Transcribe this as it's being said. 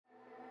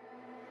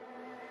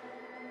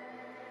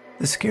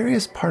The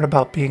scariest part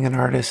about being an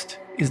artist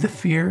is the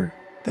fear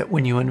that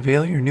when you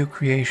unveil your new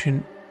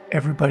creation,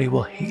 everybody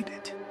will hate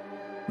it.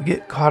 We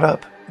get caught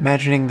up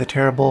imagining the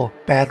terrible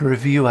bad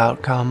review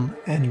outcome,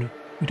 and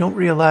we don't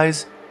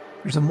realize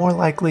there's a more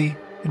likely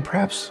and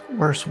perhaps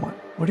worse one.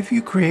 What if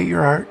you create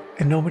your art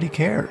and nobody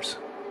cares?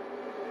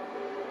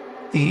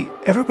 The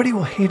everybody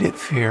will hate it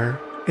fear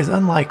is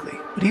unlikely,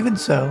 but even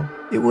so,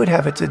 it would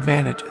have its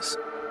advantages.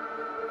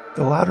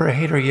 The louder a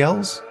hater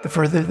yells, the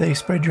further they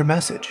spread your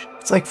message.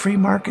 It's like free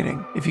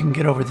marketing if you can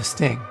get over the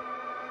sting.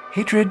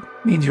 Hatred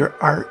means your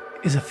art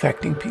is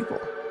affecting people.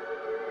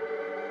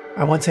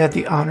 I once had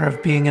the honor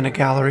of being in a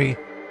gallery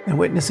and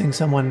witnessing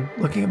someone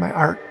looking at my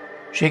art,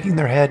 shaking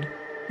their head,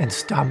 and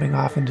stomping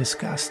off in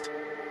disgust.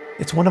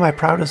 It's one of my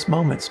proudest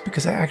moments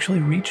because I actually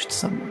reached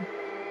someone.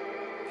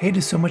 Hate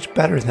is so much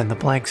better than the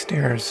blank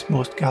stares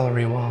most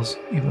gallery walls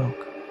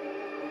evoke.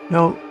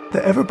 No,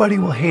 the everybody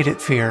will hate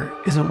it fear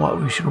isn't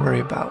what we should worry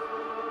about.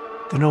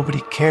 The nobody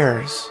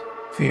cares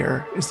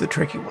fear is the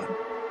tricky one.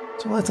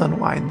 So let's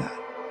unwind that.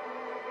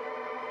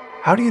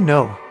 How do you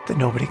know that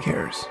nobody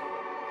cares?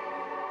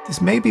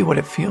 This may be what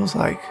it feels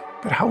like,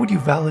 but how would you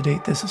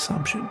validate this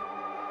assumption?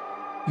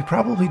 You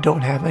probably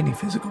don't have any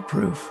physical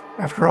proof.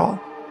 After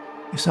all,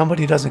 if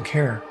somebody doesn't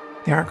care,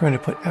 they aren't going to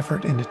put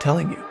effort into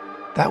telling you.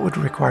 That would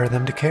require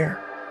them to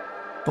care.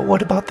 But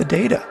what about the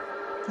data?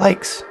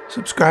 Likes,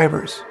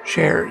 subscribers,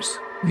 shares,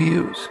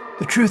 views.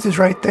 The truth is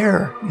right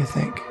there, you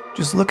think.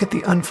 Just look at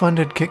the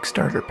unfunded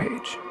Kickstarter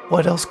page.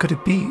 What else could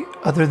it be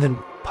other than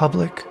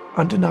public,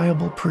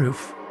 undeniable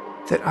proof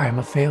that I am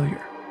a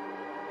failure?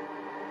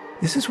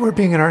 This is where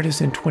being an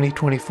artist in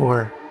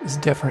 2024 is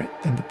different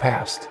than the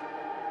past.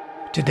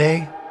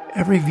 Today,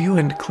 every view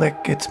and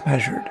click gets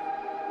measured.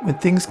 When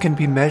things can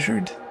be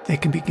measured, they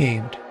can be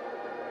gamed.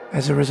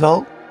 As a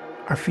result,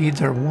 our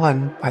feeds are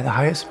won by the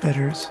highest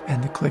bidders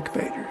and the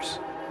clickbaiters.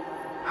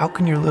 How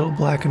can your little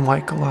black and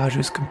white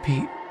collages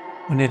compete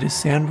when it is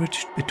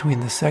sandwiched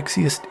between the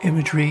sexiest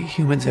imagery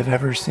humans have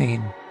ever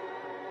seen?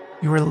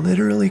 You are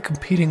literally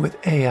competing with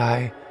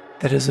AI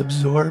that has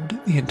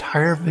absorbed the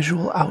entire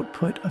visual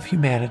output of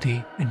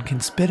humanity and can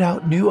spit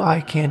out new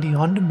eye candy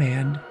on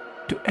demand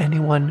to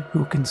anyone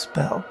who can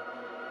spell.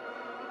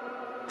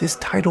 This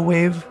tidal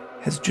wave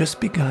has just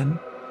begun,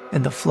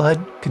 and the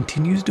flood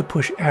continues to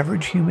push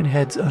average human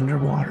heads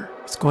underwater.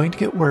 It's going to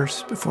get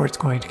worse before it's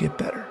going to get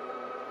better.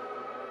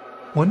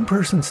 One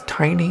person's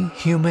tiny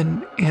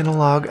human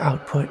analog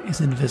output is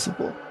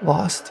invisible,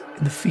 lost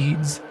in the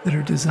feeds that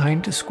are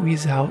designed to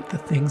squeeze out the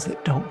things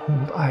that don't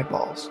hold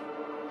eyeballs.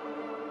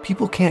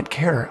 People can't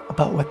care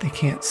about what they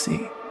can't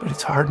see, but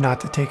it's hard not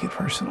to take it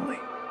personally.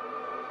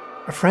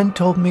 A friend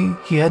told me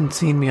he hadn't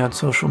seen me on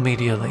social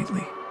media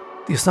lately.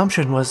 The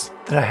assumption was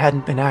that I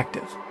hadn't been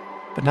active,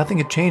 but nothing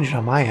had changed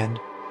on my end.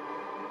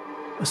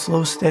 A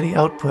slow, steady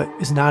output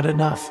is not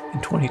enough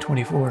in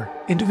 2024.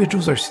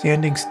 Individuals are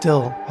standing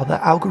still while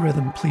the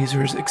algorithm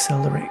pleasers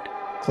accelerate,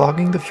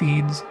 clogging the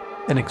feeds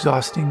and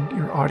exhausting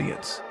your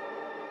audience.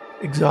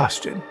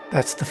 Exhaustion,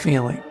 that's the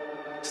feeling.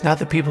 It's not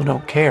that people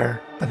don't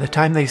care. By the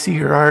time they see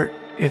your art,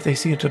 if they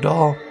see it at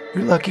all,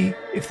 you're lucky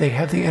if they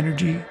have the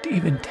energy to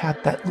even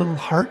tap that little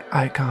heart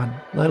icon,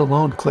 let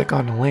alone click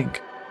on a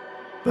link.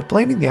 But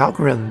blaming the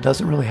algorithm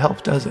doesn't really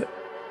help, does it?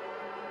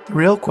 The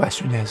real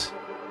question is,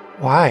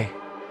 why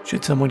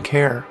should someone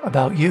care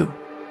about you?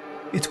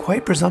 It's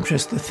quite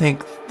presumptuous to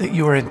think that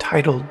you are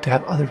entitled to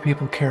have other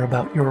people care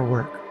about your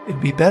work.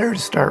 It'd be better to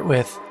start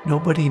with,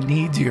 nobody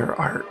needs your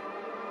art.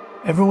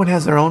 Everyone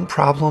has their own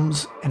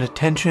problems, and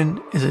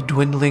attention is a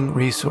dwindling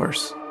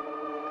resource.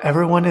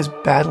 Everyone is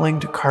battling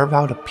to carve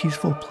out a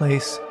peaceful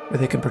place where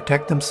they can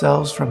protect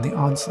themselves from the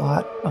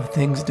onslaught of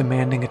things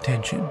demanding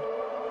attention.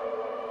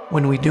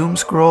 When we doom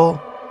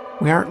scroll,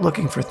 we aren't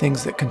looking for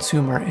things that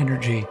consume our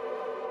energy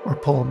or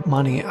pull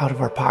money out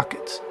of our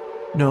pockets.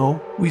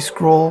 No, we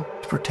scroll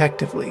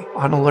protectively,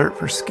 on alert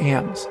for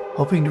scams,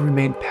 hoping to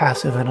remain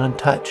passive and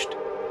untouched.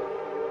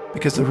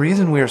 Because the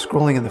reason we are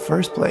scrolling in the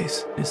first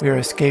place is we are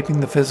escaping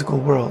the physical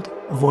world,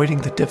 avoiding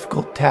the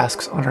difficult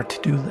tasks on our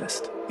to-do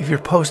list. If your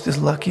post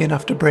is lucky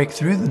enough to break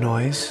through the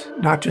noise,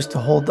 not just to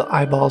hold the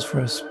eyeballs for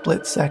a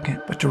split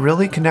second, but to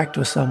really connect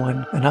with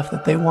someone enough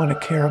that they want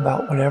to care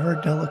about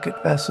whatever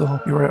delicate vessel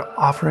you are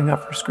offering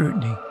up for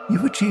scrutiny,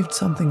 you've achieved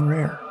something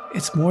rare.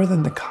 It's more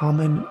than the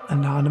common,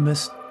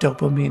 anonymous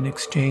dopamine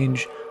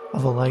exchange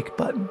of a like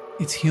button.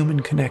 It's human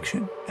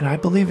connection, and I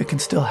believe it can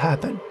still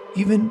happen,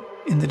 even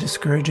in the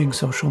discouraging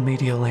social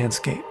media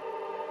landscape.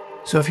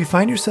 So if you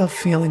find yourself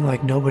feeling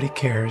like nobody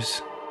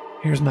cares,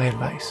 here's my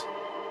advice.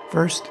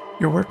 First,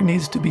 your work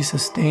needs to be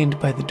sustained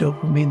by the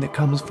dopamine that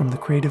comes from the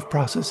creative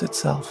process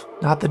itself,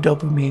 not the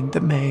dopamine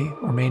that may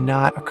or may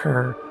not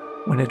occur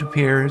when it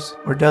appears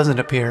or doesn't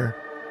appear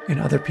in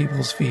other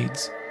people's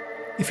feeds.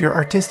 If your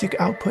artistic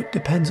output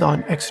depends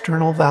on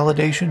external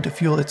validation to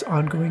fuel its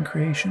ongoing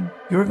creation,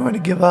 you are going to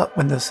give up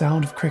when the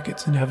sound of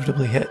crickets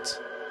inevitably hits.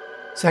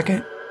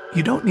 Second,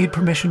 you don't need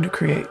permission to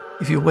create.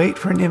 If you wait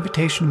for an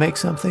invitation to make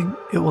something,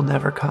 it will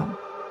never come.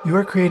 You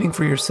are creating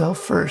for yourself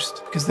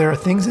first because there are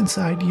things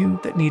inside you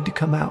that need to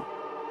come out.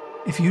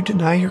 If you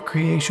deny your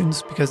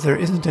creations because there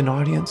isn't an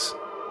audience,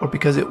 or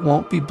because it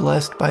won't be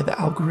blessed by the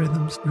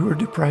algorithms, you are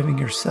depriving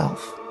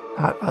yourself,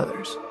 not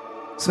others.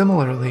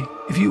 Similarly,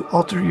 if you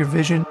alter your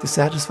vision to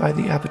satisfy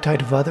the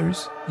appetite of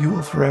others, you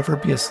will forever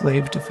be a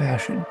slave to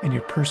fashion, and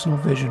your personal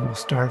vision will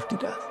starve to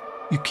death.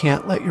 You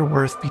can't let your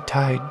worth be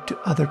tied to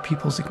other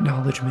people's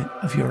acknowledgement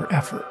of your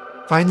effort.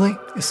 Finally,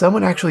 if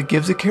someone actually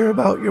gives a care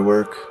about your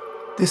work,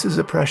 this is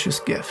a precious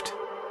gift.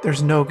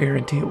 There's no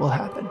guarantee it will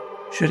happen.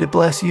 Should it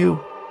bless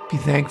you, be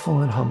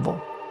thankful and humble.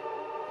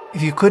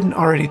 If you couldn't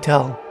already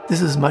tell,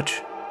 this is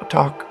much a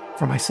talk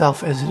for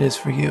myself as it is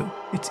for you.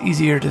 It's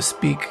easier to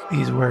speak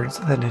these words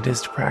than it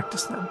is to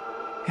practice them.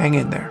 Hang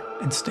in there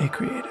and stay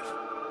creative.